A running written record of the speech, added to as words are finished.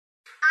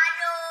I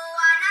don't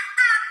wanna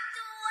act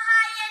too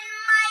high and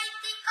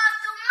mighty, 'cause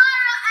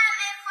tomorrow I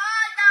may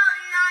fall down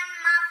on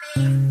my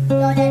face.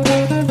 You're the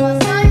destined for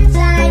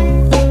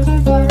sunshine,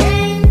 destined for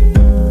rain,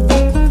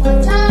 destined for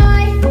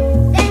joy,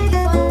 destined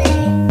for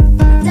pain.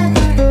 It's a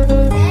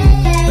beautiful day.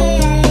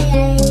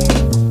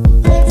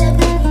 It's a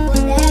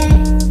beautiful day.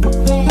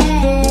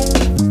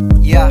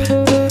 Yeah,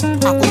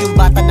 ako yung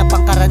bata na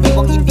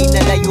pangkaraniwang hindi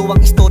nalayo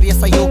ang istorya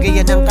sa'yo.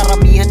 Gaya ng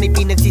karamihan may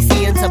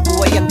pinagsisihan sa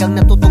buhay hanggang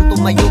natutong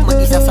tumayo.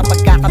 Mag-isa sa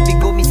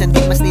pagkakabigo, minsan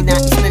din mas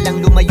ninais na lang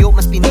lumayo.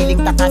 Mas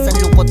piniling takasan,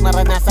 lungkot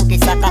maranasan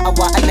kaysa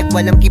kaawaan,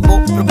 nagwalang kibo.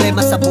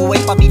 Problema sa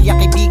buhay, pamilya,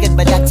 kaibigan,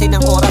 balanse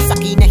ng oras sa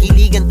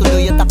kinahiligan.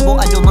 Tuloy ang takbo,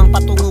 anumang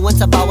patunguhan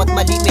sa bawat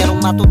mali merong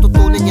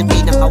matututunan. Yan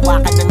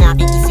pinanghawakan ng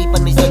aking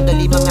isipan, may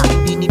sandali mga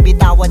aking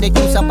binibitawan. Ay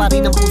kusa pa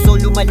rin ang puso,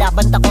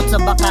 lumalaban, takot sa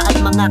baka at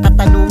mga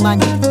katanungan.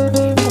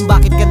 Kung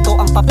bakit ganto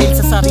ang papel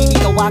sa sarili,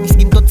 kawangis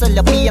gintot sa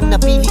labi ang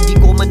napili. Di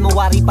ko man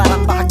mawari,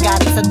 parang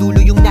bahagari sa dulo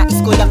yung nais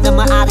ko lang na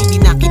maari.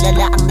 Di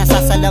nakilala ang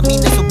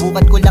nasasalamin,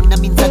 nasubukan ko lang na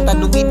minsan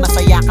tanungin.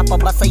 Masaya ka pa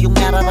ba sa iyong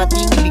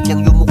nararating?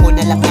 Biglang yumuko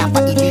na lang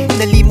napailing.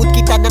 Nalimot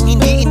kita nang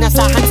hindi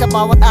inasahan, sa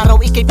bawat araw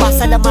ikay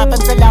pasalamatan.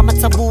 Salamat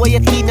sa buhay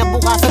at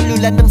kinabukasan,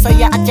 lulan ng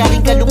saya at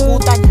yaring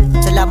kalungkutan.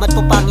 Salamat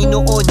po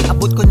Panginoon,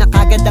 abot ko na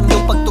kagad ang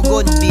iyong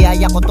pagtugon.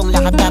 Biyaya ko tong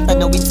lahat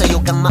tatanawin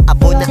sa'yo kang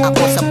maabot na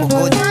ako sa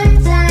pugon.